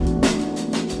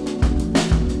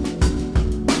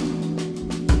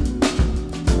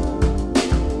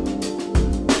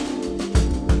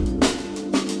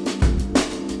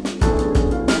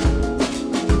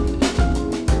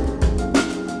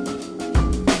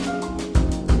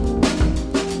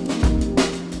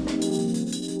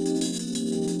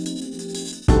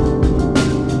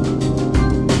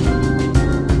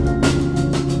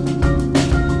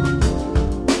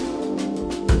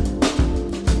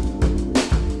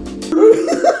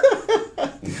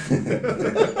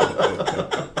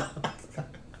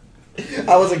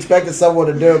I was expecting someone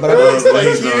to do it, but I didn't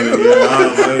expect you.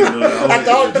 I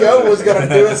thought Joe was going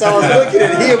to do it, so I was looking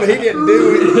at him, and he didn't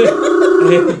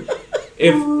do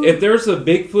it. If there's a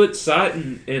Bigfoot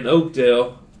sighting in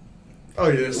Oakdale, oh,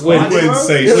 you just wouldn't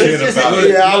say shit about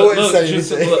it. Yeah, I wouldn't say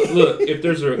anything. Look,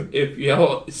 if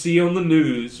y'all see on the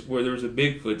news where there's a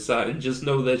Bigfoot sighting, just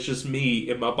know that's just me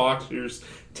in my boxers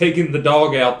taking the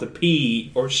dog out to pee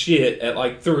or shit at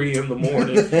like 3 in the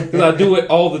morning. Because I do it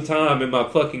all the time in my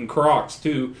fucking Crocs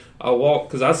too. I walk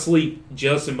because I sleep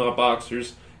just in my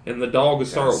boxers, and the dog will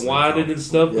start whining and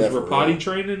stuff because we're potty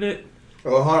training it.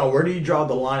 Oh, hold on. Where do you draw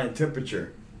the line in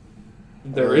temperature?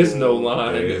 There is no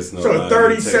line. There is no so line.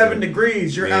 37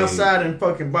 degrees, you're outside in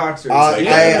fucking boxers. I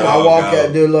walk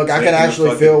out, dude. Look, I can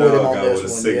actually feel with him on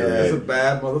this one. Yeah, that's a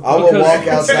bad motherfucker. I will walk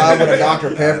outside with a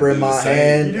Dr. Pepper in my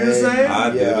hand. You do the same?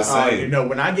 I do the same. You know,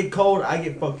 when I get cold, I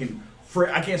get fucking free.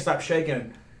 I can't stop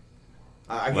shaking.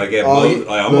 I'm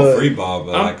a free ball,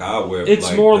 but I wear.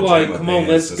 It's more like, come on,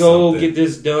 let's go get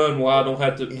this done while I don't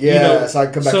have to. Yeah, so I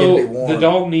come back in and be warm. The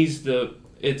dog needs to.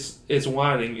 It's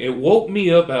whining. It woke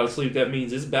me up out of sleep. That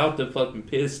means it's about to fucking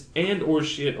piss and or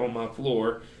shit on my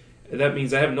floor. And that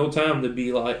means I have no time to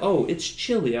be like, oh, it's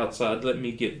chilly outside. Let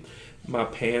me get my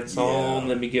pants on.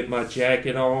 Let me get my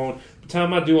jacket on. By the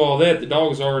time I do all that, the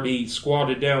dog's already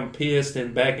squatted down, pissed,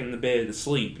 and back in the bed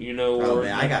asleep. You know. Oh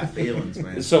man, I got feelings,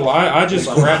 man. So I just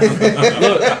grab.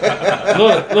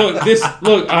 Look.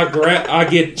 I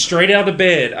get straight out of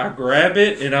bed. I grab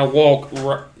it and I walk.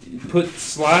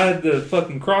 Slide the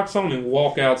fucking Crocs on and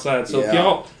walk outside.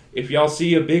 So if y'all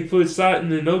see a Bigfoot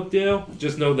sighting in Oakdale,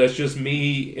 just know that's just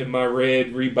me in my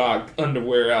red Reebok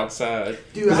underwear outside.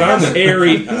 Because I'm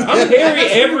hairy. I'm hairy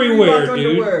everywhere,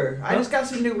 dude. Underwear. I just got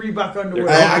some new Reebok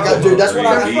underwear. Dude, that's what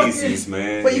I Yeezys,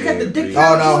 man. But you got the dick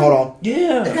pouch. Oh no, hold on.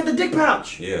 Yeah, they got the dick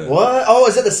pouch. Yeah. What? Oh,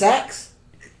 is it the sacks?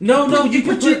 No, you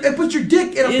can put your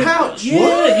dick in a pouch. Yeah,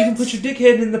 what? You can put your dick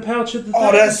head in the pouch of the thing.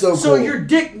 Oh, that's so cool. So your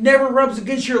dick never rubs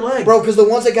against your leg. Bro, because the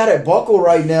ones that got at Buckle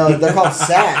right now, they're called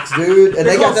sacks, dude. And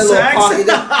they got that little pocket.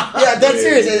 Yeah, that's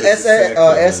serious.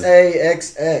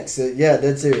 S-A-X-X. Yeah,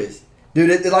 that's serious.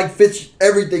 Dude, it like fits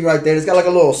everything right there. It's got like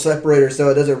a little separator so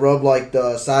it doesn't rub like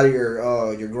the side of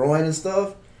your groin and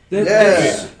stuff.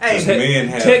 Technology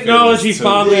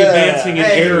finally advancing in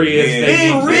areas.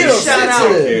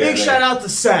 Big shout out to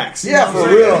Saks. Yeah, for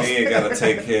real. Men gotta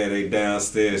take care of their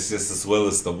downstairs just as well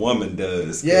as the woman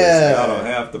does. Yeah, y'all don't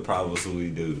have the problems we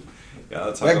do.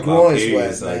 Y'all talk that about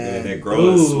periods like that. That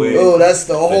growing sweat. Oh, that's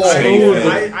the whole.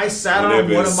 I sat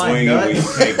on one of my nuts. You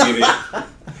can't get it.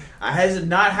 Has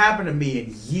not happened to me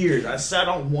in years. I sat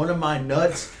on one of my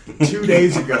nuts 2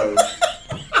 days ago.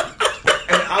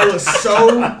 I was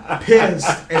so pissed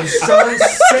and so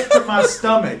sick to my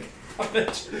stomach.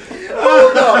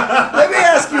 Oh, no. Let me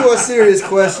ask you a serious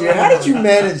question. How did you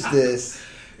manage this?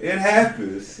 It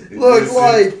happens.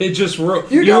 It just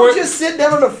you don't just sit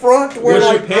down in the front where was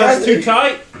your pants too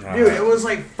tight? Dude, it was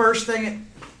like first thing.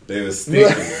 They were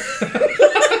sticky.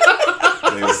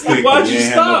 Why'd you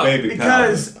stop?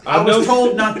 Because I was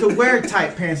told not to wear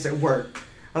tight pants at work.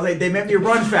 I was like, they make me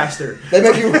run faster.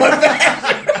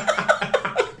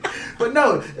 But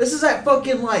no, this is at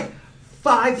fucking like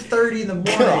 5:30 in the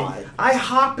morning. God. I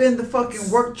hop in the fucking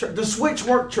work truck, the Switch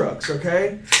work trucks,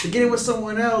 okay, to get in with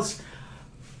someone else.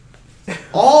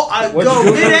 Go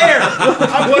midair.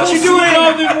 What you doing in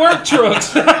all them work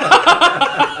trucks? You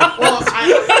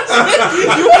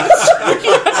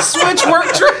had to switch work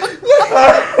truck.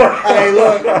 Hey,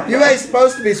 look, you ain't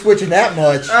supposed to be switching that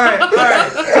much. All right.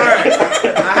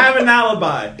 I have an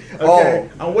alibi. Okay,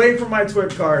 I'm waiting for my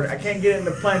TWIC card. I can't get in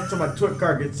the plant until my TWIC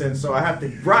card gets in, so I have to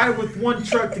ride with one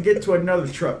truck to get to another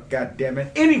truck. God damn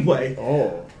it. Anyway,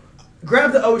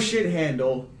 grab the shit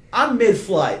handle. I'm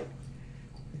mid-flight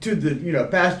to the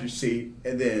passenger seat,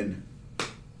 and then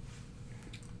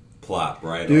plop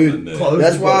right dude, on the neck.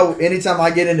 That's why anytime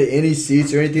I get into any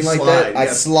seats or anything like that, I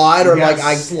slide or like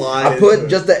I put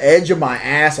just the edge of my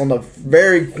ass on the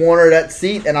very corner of that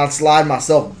seat, and I slide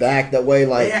myself back that way.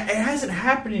 Like it hasn't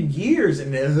happened in years,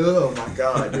 and then, oh my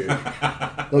god, dude!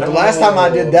 Look, the last time I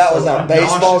did that was at a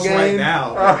baseball game. Right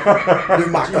now. Dude,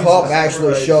 my cup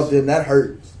actually shoved in. That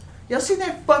hurts. Y'all seen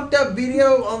that fucked up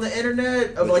video on the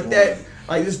internet of like that?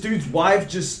 Like this dude's wife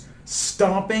just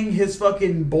stomping his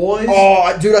fucking boys.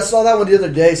 Oh, dude, I saw that one the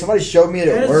other day. Somebody showed me it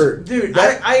at work. Dude,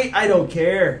 I don't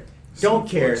care. Don't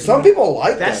care. Some people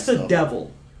like that. That's the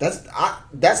devil.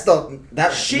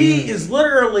 She is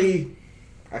literally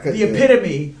the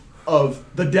epitome of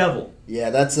the devil. Yeah,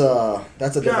 that's a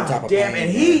different type of pain. Damn,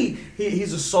 and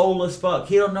he's a soulless fuck.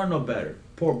 He don't know no better.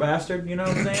 Poor bastard. You know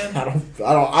what I'm saying? I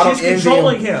don't. She's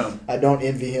controlling him. I don't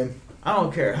envy him. I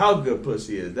don't care how good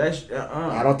pussy is. That's.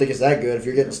 I don't think it's that good. If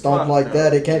you're getting stomped like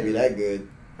that, it can't be that good.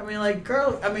 I mean, like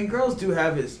girls do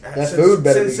have food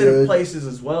better be sensitive good. places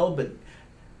as well, but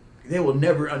they will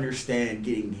never understand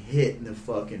getting hit in the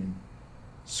fucking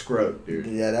scrot, dude.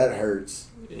 Yeah, that hurts.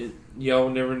 Y'all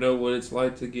never know what it's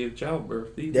like to give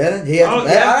childbirth either. Yeah,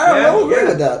 I don't agree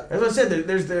with that. As I said,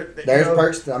 there's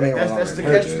perks. I mean, that's the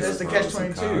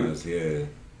catch-22. Yeah.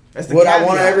 That's the Would I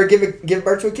want to ever give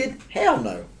birth to a kid? Hell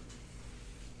no.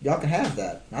 Y'all can have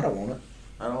that. I don't want it.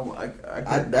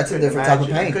 That's a different type of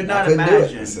pain. I could not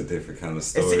imagine. It's a different kind of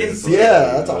story.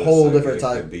 That's a whole different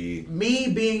type.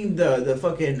 Me being the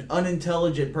fucking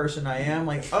unintelligent person I am,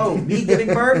 like, me giving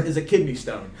birth is a kidney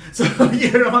stone. So,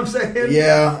 you know what I'm saying?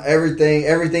 Yeah,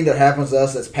 everything that happens to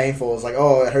us that's painful is like,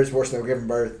 it hurts worse than giving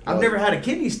birth. I've never had a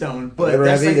kidney stone, but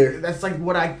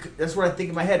that's what I think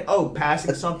in my head.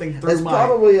 Passing something through that's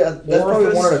probably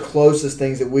one of the closest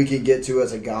things that we can get to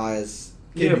as a guy is.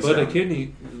 A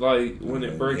kidney, like, when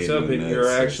it breaks up and you're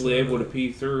actually able to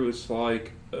pee through, it's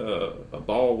like a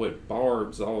ball with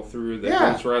barbs all through that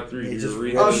goes right through your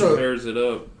urethra and tears it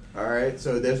up. All right,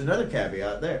 so there's another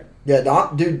caveat there. Yeah,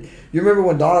 dude, you remember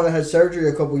when Donovan had surgery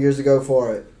a couple years ago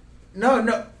for it?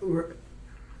 No. All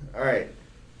right.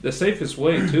 The safest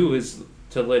way, too, is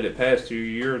to let it pass through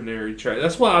your urinary tract.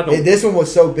 That's why I don't... And this one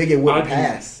was so big it wouldn't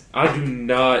pass. I do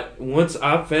not... Once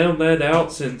I found that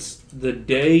out, since the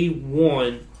day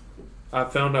one I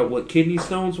found out what kidney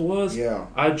stones was,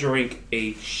 I drank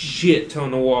a shit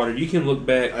ton of water. You can look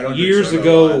back years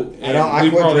ago, and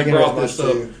we probably brought this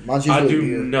up. I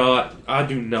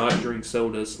do not drink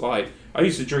sodas. Like, I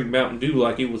used to drink Mountain Dew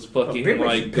like it was fucking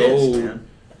like gold. Man.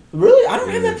 Really? I don't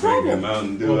have that problem.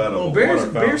 Mountain Dew out of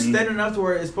beer's thin enough to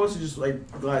where it's supposed to just like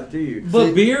glide through you.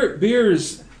 But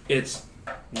beer's it's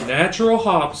natural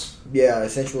hops. Yeah,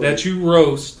 essentially. That you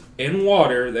roast in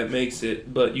water that makes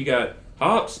it, but you got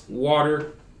hops,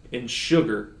 water, and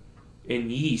sugar, and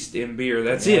yeast in beer.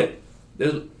 That's it.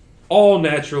 There's all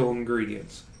natural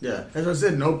ingredients. Yeah, as I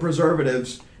said, no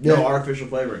preservatives, no artificial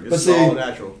flavoring. It's all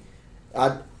natural.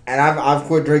 I've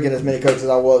quit drinking as many Cokes as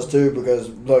I was too because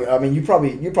look, I mean you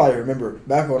probably remember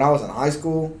back when I was in high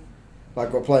school,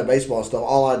 like we're playing baseball and stuff.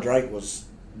 All I drank was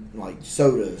like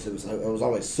sodas. It was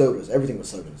always sodas. Everything was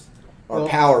sodas. Or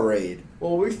Powerade.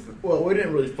 Well, we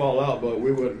didn't really fall out, but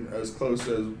we weren't as close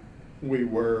as we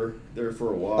were there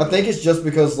for a while. I think it's just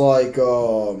because like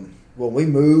when we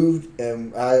moved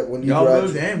and y'all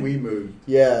moved and we moved.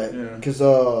 Yeah, because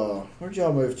where'd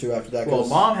y'all move to after that? Well,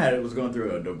 Mom was going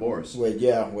through a divorce.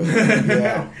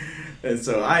 Yeah. And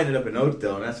so I ended up in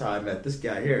Oakdale, and that's how I met this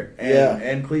guy here.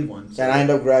 And Cleveland. So. And I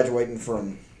ended up graduating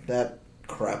from that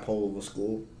crap hole of a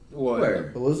school. What?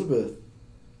 Where? Elizabeth.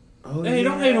 Oh, hey,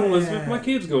 don't hate on Elizabeth. My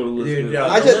kids go to Elizabeth.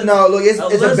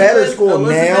 Dude, it's a better school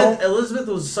now. Elizabeth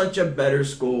was such a better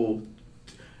school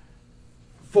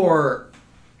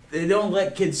they don't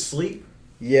let kids sleep.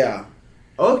 Yeah.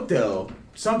 Oakdale,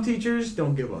 some teachers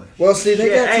don't give a Well, see, they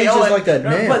got teachers like that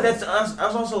now. But I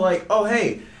was also like, oh,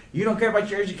 hey, you don't care about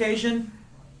your education?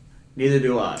 Neither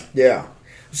do I. Yeah.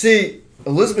 See,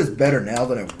 Elizabeth's better now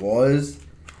than it was.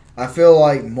 I feel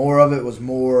like more of it was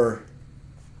more...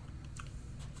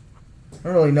 I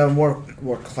don't really know,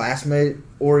 more classmate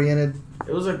oriented.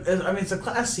 It's a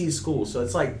Class C school, so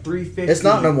it's like 350. It's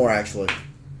not no more actually.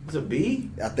 It's a B?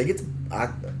 I think it's.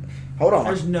 Hold on.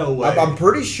 There's no way. I'm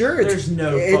pretty sure there's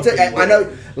no fucking way. I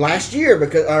know last year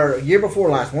year before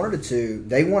last, one of the two,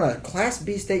 they won a Class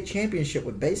B state championship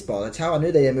with baseball. That's how I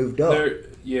knew they had moved up. They're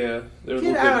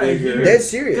Get out of here. Dead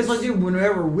serious. Because like, dude,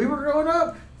 whenever we were growing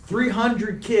up,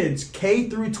 300 kids, K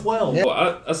through 12. Yeah.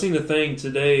 Well, I seen a thing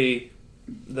today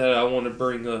that I want to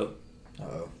bring up.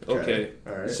 Oh. Okay.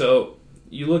 All right. So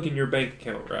you look in your bank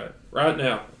account right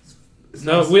now.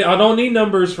 I don't need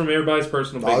numbers from everybody's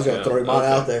personal bank account. I was going to throw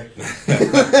mine out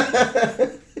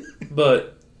there.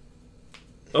 But,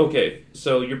 okay,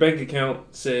 so your bank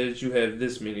account says you have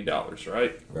this many dollars,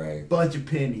 right? Right. Bunch of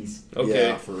pennies. Okay.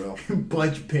 Yeah, for real.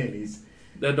 Bunch of pennies.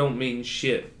 That don't mean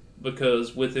shit,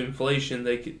 because with inflation,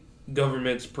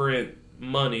 governments print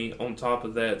money on top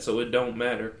of that, so it don't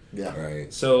matter. Yeah.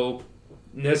 Right. So,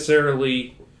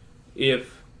 necessarily,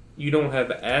 if you don't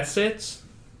have assets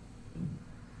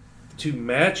to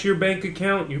match your bank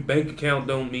account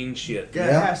don't mean shit.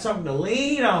 Gotta have something to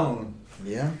lean on.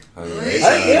 Yeah. I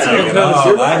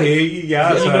hear you.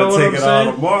 Y'all trying to take it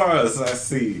all to Mars, I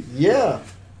see. Yeah.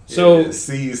 So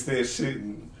seize that shit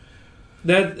and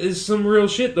That is some real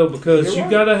shit though, because You're you right.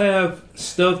 gotta have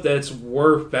stuff that's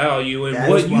worth value, and That's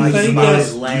what why you think buy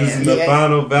that's land. Using the Yeah.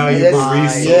 final valuable Yeah.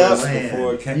 resource Yeah.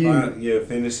 before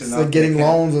finishing So off getting the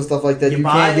loans and stuff like that. You You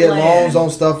buy can't get land. loans on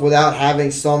stuff without having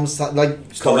some like starting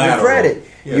your Collateral. credit.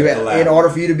 Yeah, In collateral. order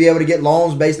for you to be able to get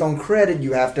loans based on credit,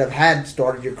 you have to have had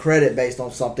started your credit based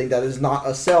on something that is not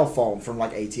a cell phone from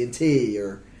like AT&T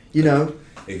or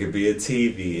It could be a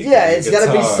TV. Yeah, it's gotta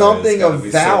be guitar, something it's gotta of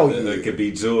be something- value. It could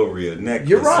be jewelry, a necklace,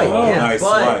 You're right. or a Yeah, nice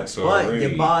watch, or a but ring,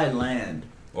 you buy land.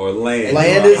 or land.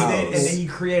 Land or a is- house. And then you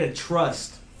create a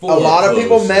trust. a lot of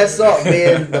people Foreclosure. mess up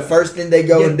being the first thing they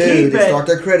go You and do keep to it start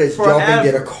their credit is jump and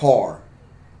get a forever. car.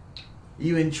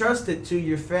 You entrust it to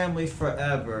your family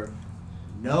forever.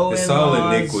 No It's all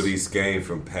in-laws. iniquities gained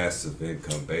from passive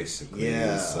income, basically.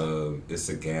 Yeah. It's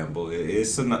a gamble.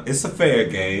 It's a fair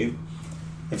game.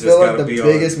 I You feel like gotta the be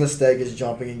biggest mistake is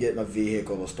jumping and getting a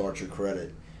vehicle to start your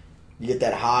credit. You get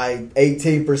that high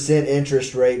 18%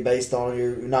 interest rate based on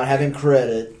you not having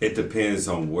credit. It depends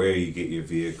on where you get your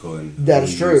vehicle and That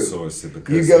is who you true. source it,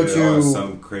 because You go there are to-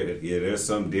 some credit. Yeah, there's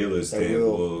some dealers They that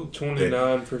will. will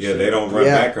 29%. Yeah, they don't run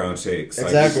Yeah. background checks. Like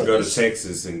Exactly. you can go to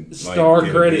Texas and Star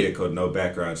get credit. a vehicle, no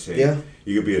background check. Yeah.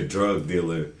 You could be a drug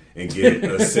dealer and get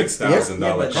a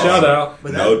 $6,000 Yeah, car. Shout out.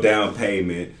 But No down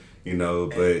payment,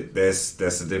 but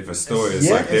that's a different story. It's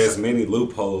Yeah. like there's many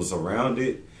loopholes around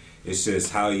it. It's just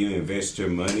how you invest your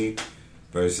money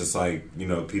versus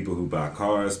people who buy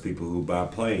cars, people who buy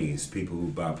planes. People who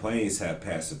buy planes have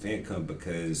passive income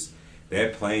because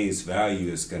that plane's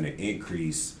value is going to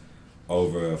increase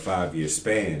over a 5-year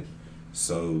span.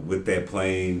 So with that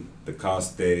plane, the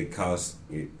cost that it costs,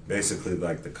 basically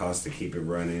like the cost to keep it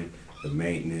running, the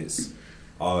maintenance,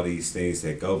 all these things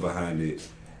that go behind it,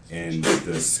 and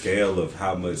the scale of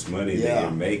how much money that Yeah. you're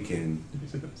making,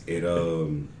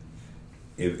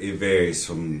 it varies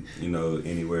from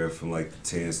anywhere from like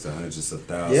tens to hundreds of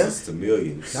thousands to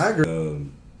millions. I agree.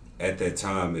 At that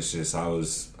time, it's just I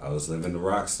was living the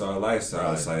rock star lifestyle.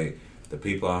 Right. It's like the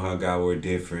people I hung out were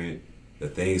different, the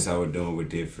things I were doing were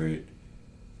different.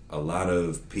 A lot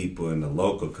of people in the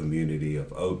local community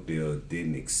of Oakdale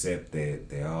didn't accept that.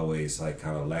 They always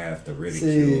kind of laughed or ridiculed.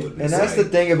 See, and It's that's like,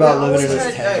 the thing about Well, living in we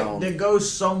this had town. to go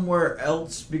somewhere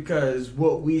else because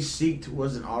what we seeked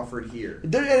wasn't offered here.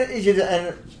 And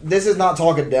this is not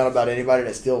talking down about anybody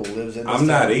that still lives in this I'm town.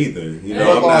 not either. I'm Hey,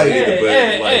 not hey,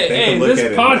 either. But they can look this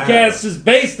at it podcast now. is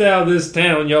based out of this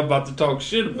town. Y'all about to talk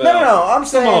shit about? No, I'm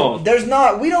saying on. there's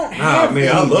not. We don't Nah, have. man,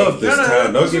 I anything. love this No,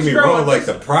 town. Don't let's get me just grow wrong. up. Like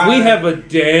the pride. We have a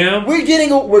damn. We're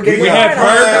getting. We have Burger Inn.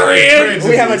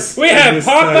 We have a. We have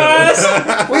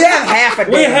Popeyes. We have half a.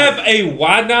 We damn- have a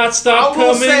Why Not Stop I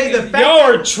will Coming. say the fact Y'all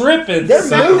that- are tripping. They're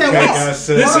fact moving. that us.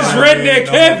 This is Redneck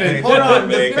Heaven. Hold on.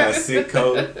 They got sick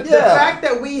coat. The Yeah. fact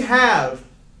that we have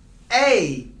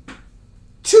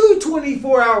two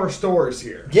 24-hour stores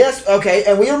here. Yes. Okay,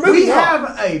 and we are moving. We up.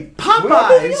 have a We are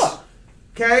moving Popeyes. up.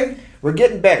 Okay. We're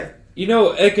getting better. You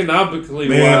know, economically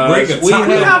Man, wise, bring a we Taco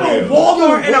We have have a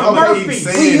Walmart and a I'm gonna keep Murphy's.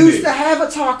 saying We used it. to have a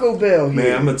Taco Bell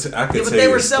here. Man, I could Yeah, tell but they you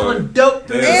were a story. selling dope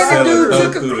through They the were and the selling dude dope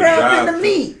took through a the crap in the drive-thru.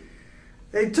 meat.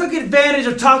 They took advantage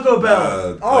of Taco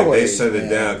Bell. Like Always, they shut man. it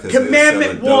down because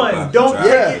Commandment 1: don't take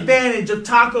Yeah. advantage of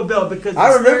Taco Bell because I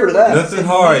it's remember their- that. Nothing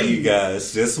hard, you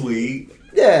guys. Just weed.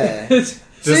 Yeah.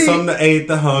 Just See, something to aid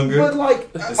the hunger. But like,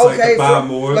 It's like okay, to buy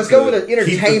more let's to go with it keep the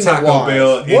entertainment Taco wise.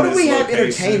 Bell in What do its we have location.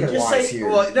 entertainment Just wise say, here?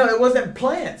 well, no, it wasn't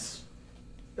plants.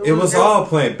 It was all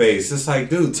plant based. It's like,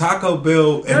 dude, Taco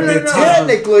Bell at no, that no. time.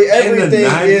 Technically, everything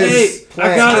 90s, is Hey,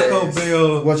 I got plant-based. Taco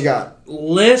Bell. What you got?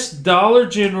 less Dollar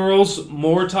Generals,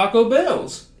 more Taco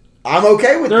Bells. I'm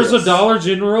okay with There's this. a Dollar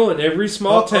General in every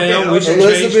small Okay, town. okay. We should change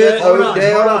Elizabeth, that. Hold on,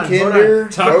 Oakdale, hold on, Kinder,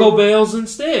 Taco Kroger. Bells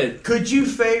instead. Could you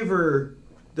favor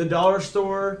the dollar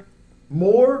store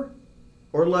more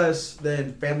or less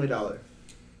than Family Dollar?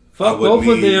 Fuck I would both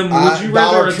of need- them. Would you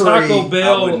Dollar rather a Taco Tree. I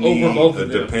Bell would need over both a of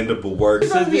them? dependable work.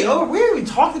 It's not to be over. We haven't even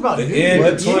talked about The New end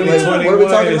Year's. of Yeah. 2021 What are we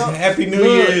talking is about? Happy New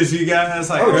Look. Year's, you guys.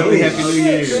 Like Oh, early geez. Happy New Shit,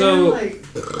 Year's. man, So- like,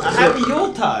 a happy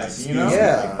Yuletide, you know?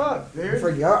 Yeah. Like, fuck,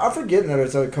 dude. I'm forgetting that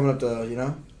it's coming up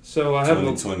to, So I have a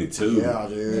 2022. Yeah,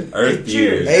 dude. Earth Hey,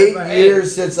 years. cheers. 8 Hey,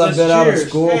 years since I've let's been out of cheers.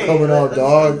 school Hey, coming up, let's-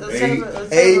 dog. let's have a- let's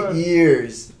have 8 a-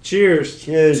 years. cheers.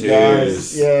 Cheers, Cheers.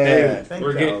 guys. Yeah. Hey, Thank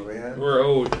we're y'all, getting, man. we're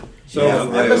old. So Yeah, I'm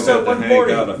glad episode we got to hang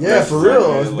 140. out a Yeah, fresh for real.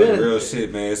 man. It's Like, been- real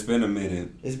shit, man. It's been a minute.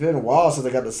 It's been a while since I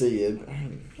got to see you.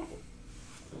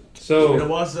 It's been a So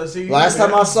while since I see you, Last man.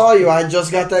 time I saw you, I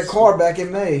just got that car back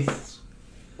in May.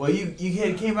 Well, you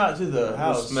came out to the I'll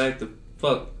house. smack the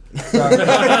fuck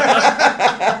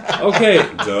Okay,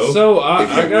 Joe, so I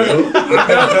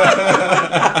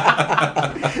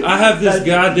have this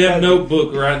goddamn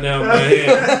notebook right now in my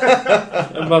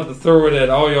hand. I'm about to throw it at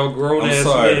all y'all grown ass I'm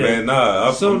sorry, men. man.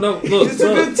 Nah, So no, look, It's a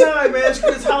good time, man.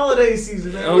 It's holiday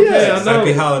season, man. Okay, I know.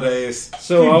 Happy holidays.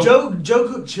 So Dude, Joe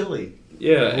cooked chili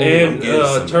yeah, I'm and getting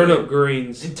some of turnip that.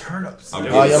 greens. and turnips. I'm Oh,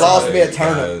 getting you lost some me a of that,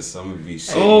 turnip. guys. I'm gonna be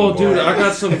shitting Oh, tomorrow. dude, I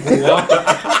got some guava.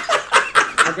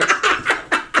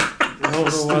 I don't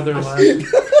know why they're laughing.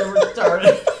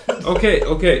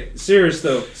 Okay. Serious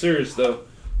though.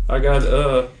 I got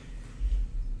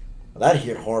That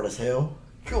hit hard as hell.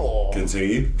 God.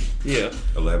 Continue. yeah.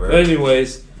 Elaborate. But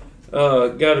anyways,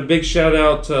 got a big shout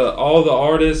out to all the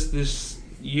artists this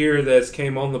year that's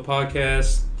came on the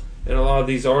podcast, and a lot of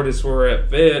these artists were at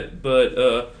VET,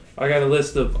 but I got a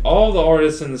list of all the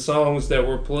artists and the songs that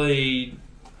were played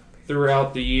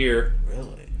throughout the year.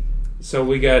 Really? So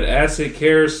we got Acid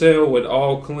Carousel with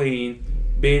All Clean,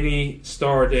 Benny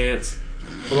Stardance,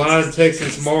 Blind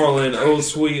Texas Marlin, Oh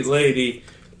Sweet Lady,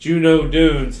 Juno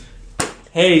Dunes,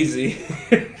 Hazy,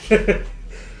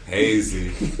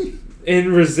 Hazy.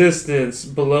 In Resistance,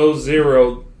 Below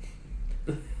Zero,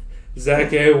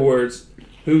 Zach Edwards,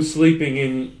 Who's Sleeping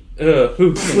in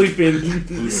Who's sleeping?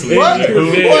 What? your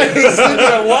Wait, bed? he's sleeping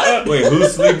at what? Wait,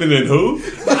 who's sleeping in who?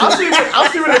 I'm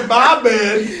sleeping in my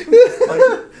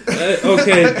bed.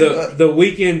 Okay, the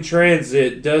Weekend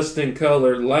Transit, Dust and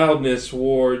Color, Loudness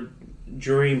Ward,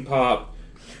 Dream Pop,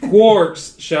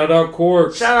 Quarks, shout out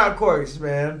Quarks. Shout out Corks,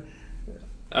 man.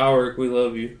 Alric, we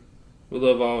love you. We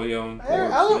love all y'all. In We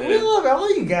Quarks, love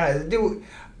all you guys. Dude,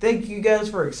 thank you guys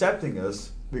for accepting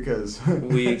us because man.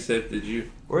 We accepted you.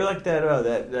 we're like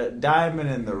that diamond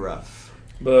in the rough.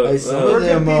 But Hey, some we're of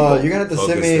them, good people. you're gonna have to Focus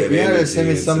send me. that You're gonna have to send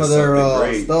me energy some of into their something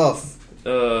great. stuff.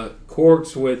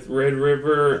 Quarks with Red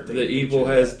River, I think The we Evil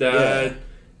should, Has Died.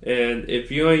 And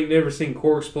if you ain't never seen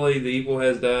Quarks play The Evil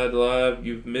Has Died live,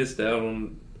 you've missed out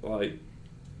on, like,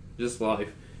 just life.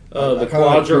 The I kinda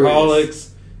like Quadraholics,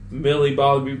 Millie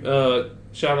Bobby,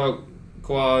 shout out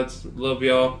Quads, love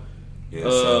y'all. Yes,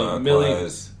 shout out Millie-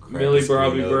 Quaz. Crack Millie the screen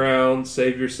Bobby up. Brown,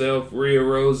 Save Yourself, Ria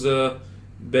Rosa,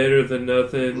 Better Than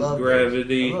Nothing, Love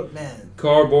Gravity, Look, man.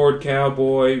 Cardboard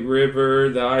Cowboy, River,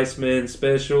 The Iceman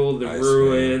Special, The Iceman.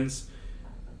 Ruins,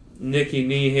 Nikki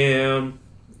Needham,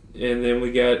 and then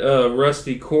we got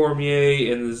Rusty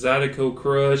Cormier and the Zydeco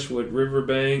Crush with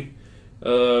Riverbank.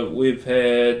 We've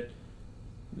had,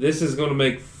 this is going to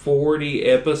make 40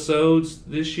 episodes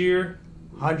this year.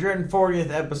 140th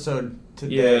episode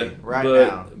today, right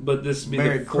now. But this will be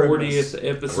Merry the 40th Christmas.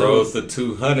 episode Rose to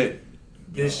 200.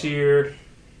 this year.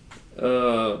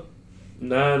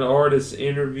 9 artist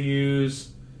interviews,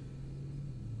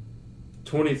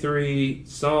 23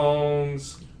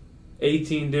 songs,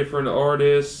 18 different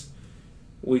artists.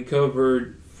 We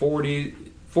covered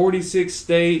 46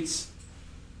 states,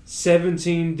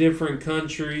 17 different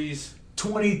countries.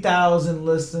 20,000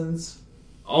 listens.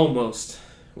 Almost.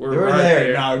 We're We're right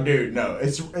there. No, dude, no.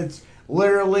 It's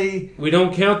literally. We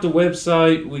don't count the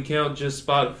website. We count just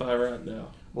Spotify right now.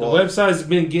 Well- The website's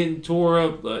been getting tore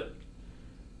up, but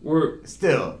we're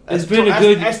Still, It's been a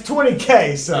good- That's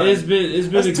 20K, son. it's been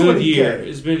That's a good 20K. year.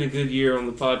 It's been a good year on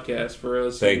the podcast for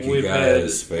us. Thank you We've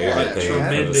guys for had everything, for the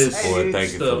tremendous support. Hey,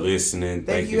 Thank you for stuff. listening. Thank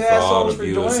Thank you you for all assholes the for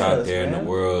viewers joining out us, there in man. the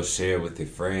world. Share with your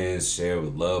friends, share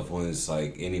with loved ones,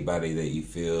 like anybody that you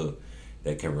feel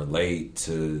that can relate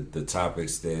to the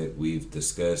topics that we've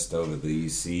discussed over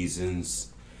these seasons.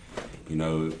 You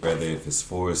know, whether if it's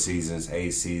 4 seasons,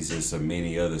 8 seasons, or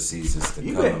many other seasons to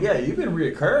You've come. been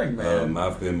reoccurring, man.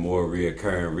 I've been more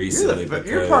reoccurring you're, recently.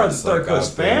 you're part of the Third like,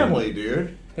 Coast I've been- family,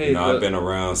 dude. Hey, You know, but- I've been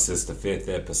around since the 5th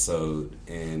episode,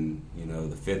 and you know,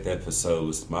 the 5th episode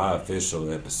was my official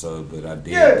episode, but I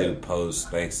did do post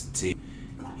thanks to T.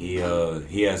 He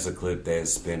has a clip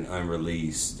that's been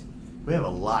unreleased. We have a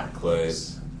lot of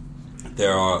clips.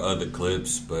 There are other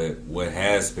clips, but what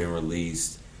has been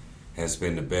released has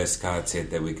been the best content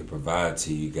that we could provide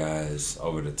to you guys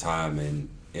over the time, and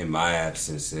in my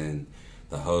absence, and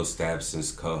the host absence,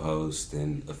 co-host,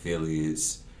 and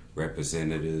affiliates,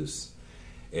 representatives,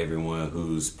 everyone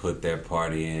who's put their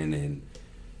part in and,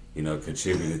 you know,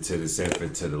 contributed to this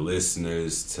effort, to the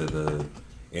listeners, to the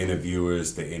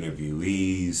interviewers, the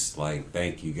interviewees. Like,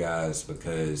 thank you guys,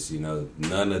 because, you know,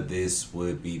 none of this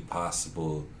would be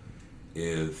possible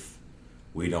if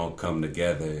we don't come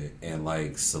together and,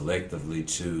 like, selectively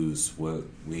choose what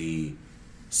we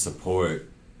support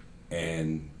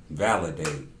and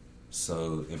validate.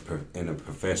 So in a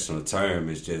professional term,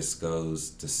 it just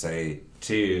goes to say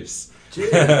cheers.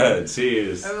 Cheers.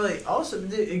 Cheers. I mean, like, also,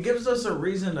 it gives us a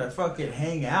reason to fucking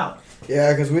hang out.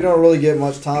 Yeah, because we don't really get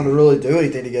much time to really do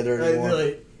anything together Like, anymore.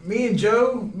 like, me and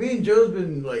Joe's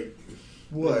been like,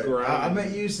 what? Grinding. I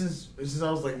met you since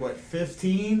I was like, what,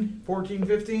 15,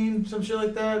 some shit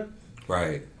like that.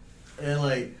 Right. And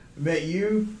like, met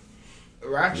you.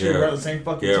 We're actually around the same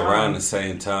fucking Yeah, time. around the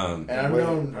same time. And I've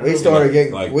known. we started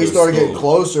getting like we through started getting school.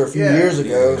 closer a few Yeah. years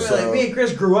ago. I mean, So like, me and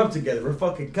Chris grew up together. We're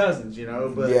fucking cousins, you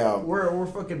know. But Yeah. we're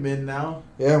fucking men now.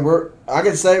 yeah, I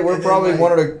can say we're And then, probably like-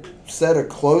 one of the set of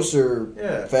closer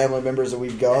Yeah. family members that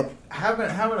we've got. Having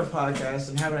a podcast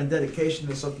and having a dedication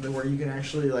to something where you can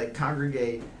actually like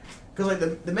congregate. Because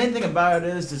like the main thing about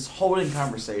it is just holding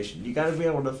conversation. You got to be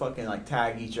able to fucking like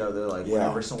tag each other like Yeah.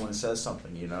 whenever someone says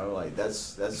something. You know, like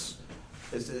that's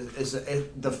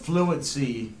the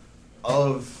fluency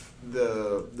of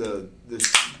the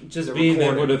Just the being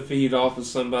recording. able to feed off of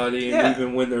somebody, and Yeah.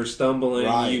 even when they're stumbling,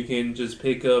 Right. you can just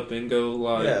pick up and go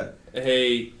like, Yeah.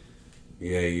 "Hey,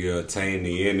 Yeah, you attain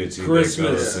the energy Christmas. that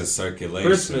goes in circulation.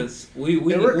 Christmas." We And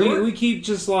we're- we keep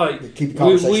just like Keep the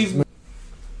conversations moving.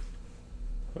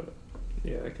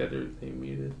 yeah, I got everything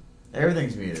muted.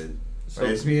 everything's muted. So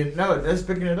It's muted. No, it's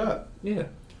picking it up. yeah,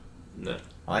 no,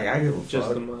 Like I give a just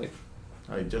fuck. the mic.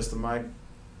 Like just the mic.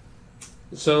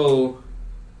 So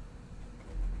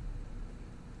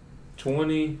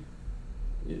 20,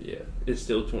 yeah, it's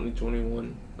still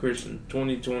 2021. Christian,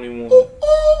 2021.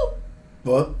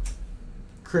 But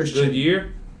Christian. Good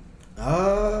year.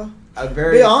 A to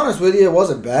very. be honest with you, it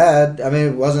wasn't bad. I mean,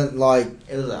 it wasn't like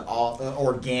It was an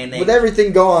organic. with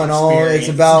everything going on. experience.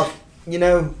 It's about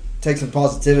take some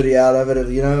positivity out of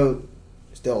it.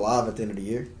 Still alive at the end of the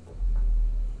year.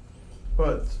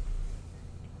 But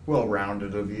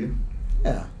well-rounded of you,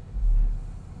 Yeah,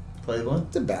 Cleveland.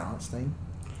 it's a balance thing.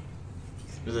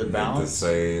 Is it To balanced?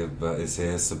 say, but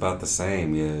it's about the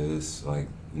same. Yeah, it's like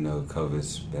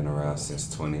COVID's been around since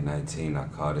 2019. I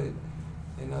caught it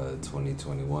in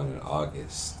 2021 in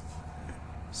August.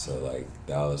 So like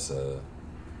that was a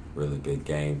really big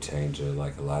game changer.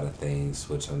 Like a lot of things,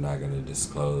 which I'm not gonna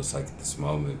disclose like at this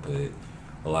moment, but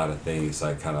a lot of things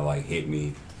like kind of like hit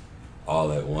me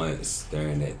all at once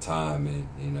during that time,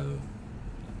 and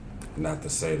not to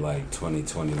say like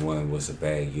 2021 was a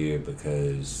bad year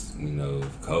because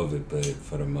of COVID, but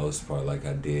for the most part, like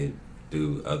I did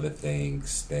do other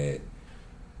things that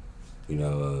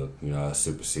I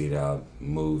superseded. I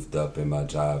moved up in my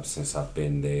job since I've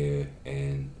been there,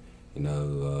 and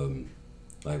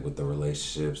like with the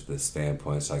relationships, the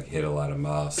standpoints, like hit a lot of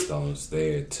milestones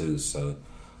there too. So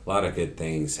a lot of good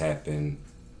things happen,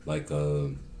 like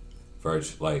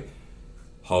like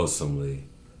wholesomely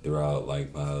throughout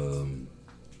like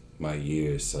my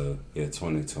years. So yeah,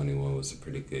 2021 was a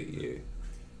pretty good year.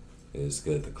 It was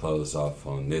good to close off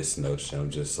on this notion. I'm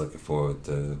just looking forward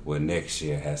to what next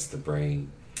year has to bring,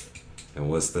 and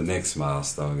what's the next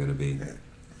milestone going to be.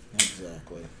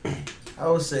 Exactly. I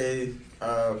would say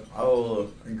I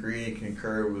will agree and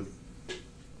concur with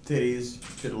Titties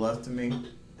to the left of me,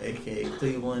 aka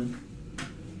Cleveland,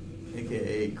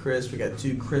 aka Chris. We got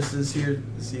two Chris's here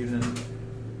this evening.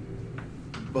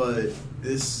 But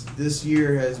this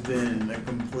year has been a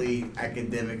complete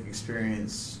academic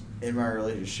experience in my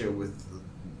relationship with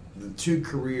the two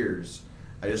careers.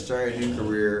 I just started a new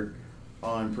career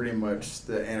on pretty much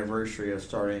the anniversary of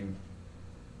starting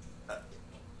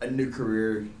a new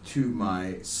career to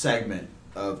my segment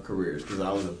of careers, because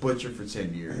I was a butcher for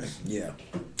 10 years. Yeah.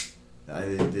 I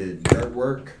did dirt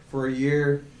work for a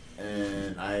year,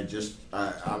 and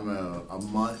I'm a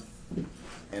month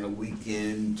and a week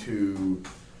into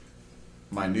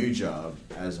my new job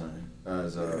as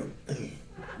a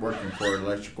working for an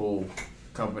electrical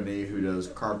company who does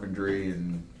carpentry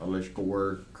and electrical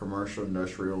work, commercial,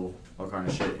 industrial, all kind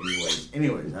of shit.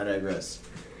 Anyways, I digress.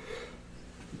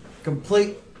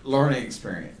 Complete learning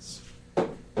experience.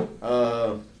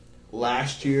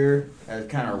 Last year has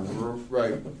kind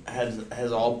of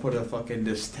has all put a fucking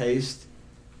distaste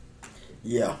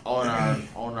Yeah.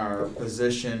 on our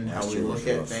position, how we look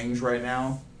at things right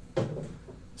now.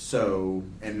 So,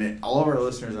 and then all of our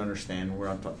listeners understand what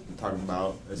I'm talking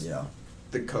about. Is Yeah.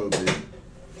 the COVID.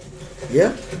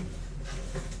 Yeah.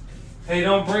 Hey,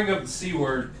 don't bring up the C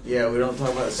word. Yeah, we don't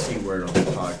talk about the C word on the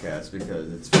podcast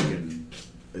because it's fucking,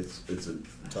 it's a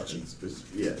Touchy.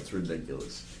 it's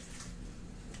ridiculous.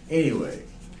 Anyway,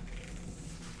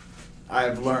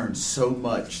 I've learned so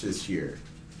much this year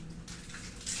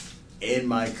in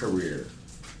my career,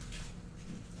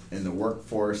 in the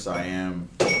workforce I am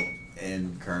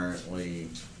in currently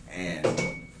and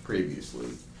previously.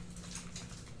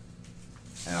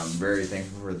 and I'm very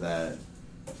thankful for that.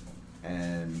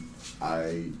 And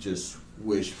I just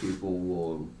wish people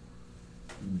will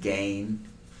gain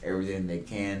everything they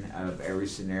can out of every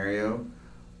scenario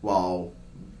while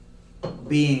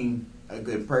being a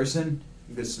good person,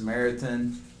 a good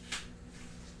Samaritan.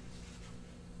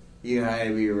 You don't have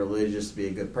to be religious to be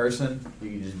a good person. You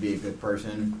can just be a good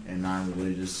person and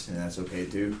non-religious, and that's okay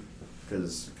too,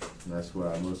 because that's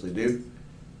what I mostly do.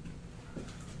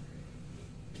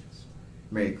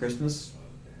 Merry Christmas.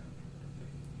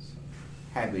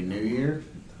 Happy New Year.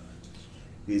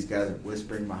 These guys are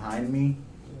whispering behind me.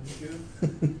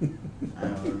 I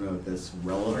don't know if that's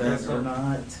relevant or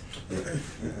not.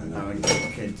 I'm going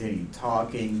to continue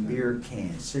talking. Beer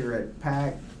can, cigarette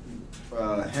pack,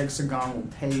 hexagonal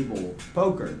table,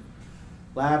 poker,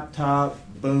 laptop,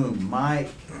 boom, mic,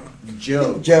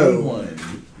 Joe, Cleveland,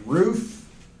 roof,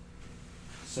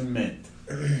 cement.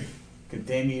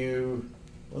 Continue.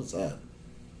 What's that?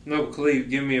 No, Cleve,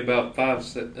 give me about 5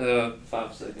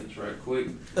 seconds right quick.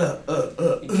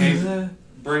 You can't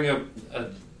bring up a...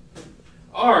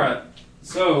 Alright,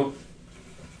 so,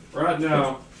 right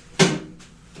now,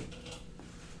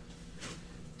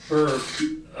 we're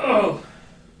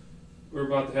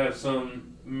about to have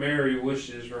some merry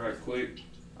wishes right quick.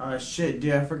 Oh shit,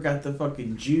 dude, I forgot the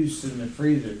fucking juice in the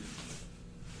freezer.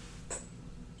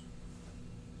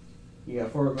 You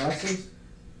got 4 glasses?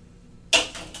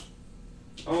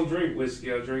 I don't drink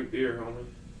whiskey, I drink beer, homie.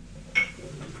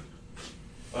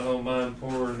 I don't mind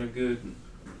pouring a good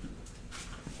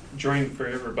drink for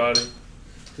everybody.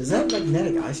 Is that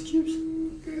magnetic ice cubes?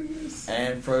 Goodness.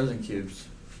 And frozen cubes.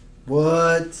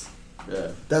 What?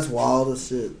 Yeah. That's wild as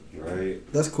shit. Right.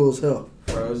 That's cool as hell.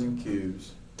 Frozen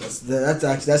cubes. That's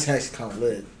actually kind of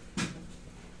lit.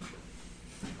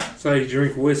 So you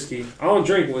drink whiskey. I don't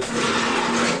drink whiskey.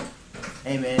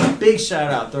 Hey man, big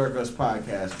shout out Third Coast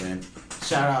Podcast, man.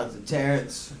 Shout out to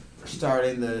Terrence for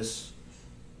starting this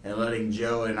and letting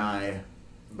Joe and I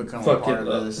become a part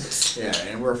of this. Yeah,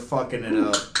 and we're fucking it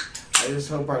up. I just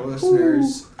hope our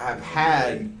listeners have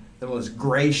had the most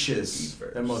gracious,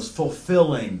 the most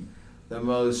fulfilling, the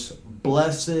most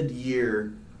blessed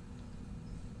year,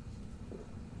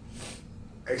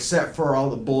 except for all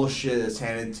the bullshit that's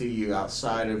handed to you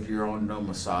outside of your own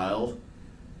domicile.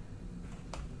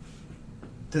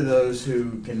 To those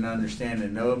who can understand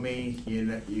and know me, you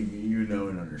know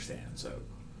and understand. So,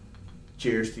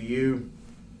 cheers to you,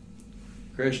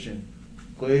 Christian,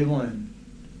 Cleveland,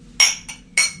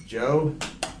 Joe.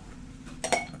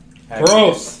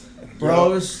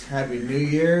 Bros, Happy New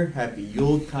Year, Happy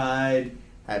Yuletide,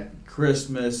 Happy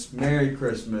Christmas, Merry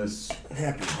Christmas,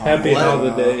 Happy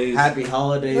holidays. Happy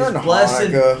holidays. You're in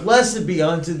Hanukkah. Blessed be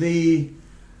unto thee.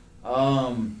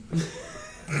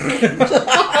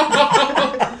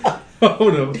 Oh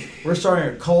no. We're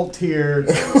starting a cult here.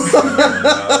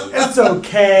 It's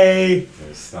okay.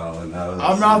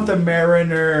 I'm not the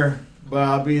mariner, but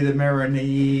I'll be the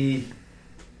marinee.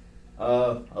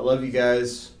 I love you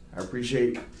guys. I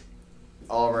appreciate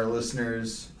all of our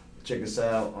listeners. Check us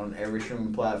out on every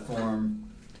streaming platform.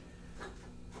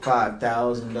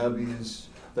 5,000 W's.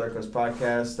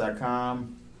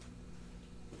 ThirdCoastPodcast.com.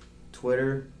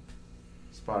 Twitter.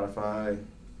 Spotify.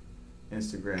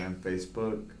 Instagram.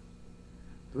 Facebook.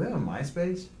 Do we have a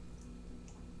MySpace?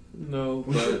 No,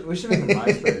 We should make a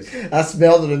MySpace. I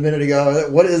smelled it a minute ago.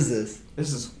 What is this?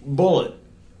 This is Bullet.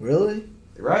 Really?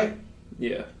 Right?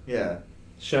 yeah. Yeah.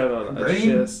 Shout out to Green?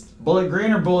 chest. Bullet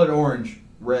green or bullet orange?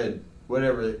 Red.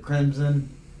 Whatever. Crimson.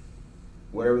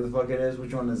 Whatever the fuck it is.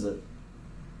 Which one is it?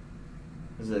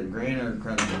 Is it green or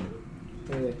crimson?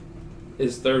 Hey.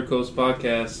 It's Third Coast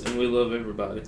Podcast, and we love everybody.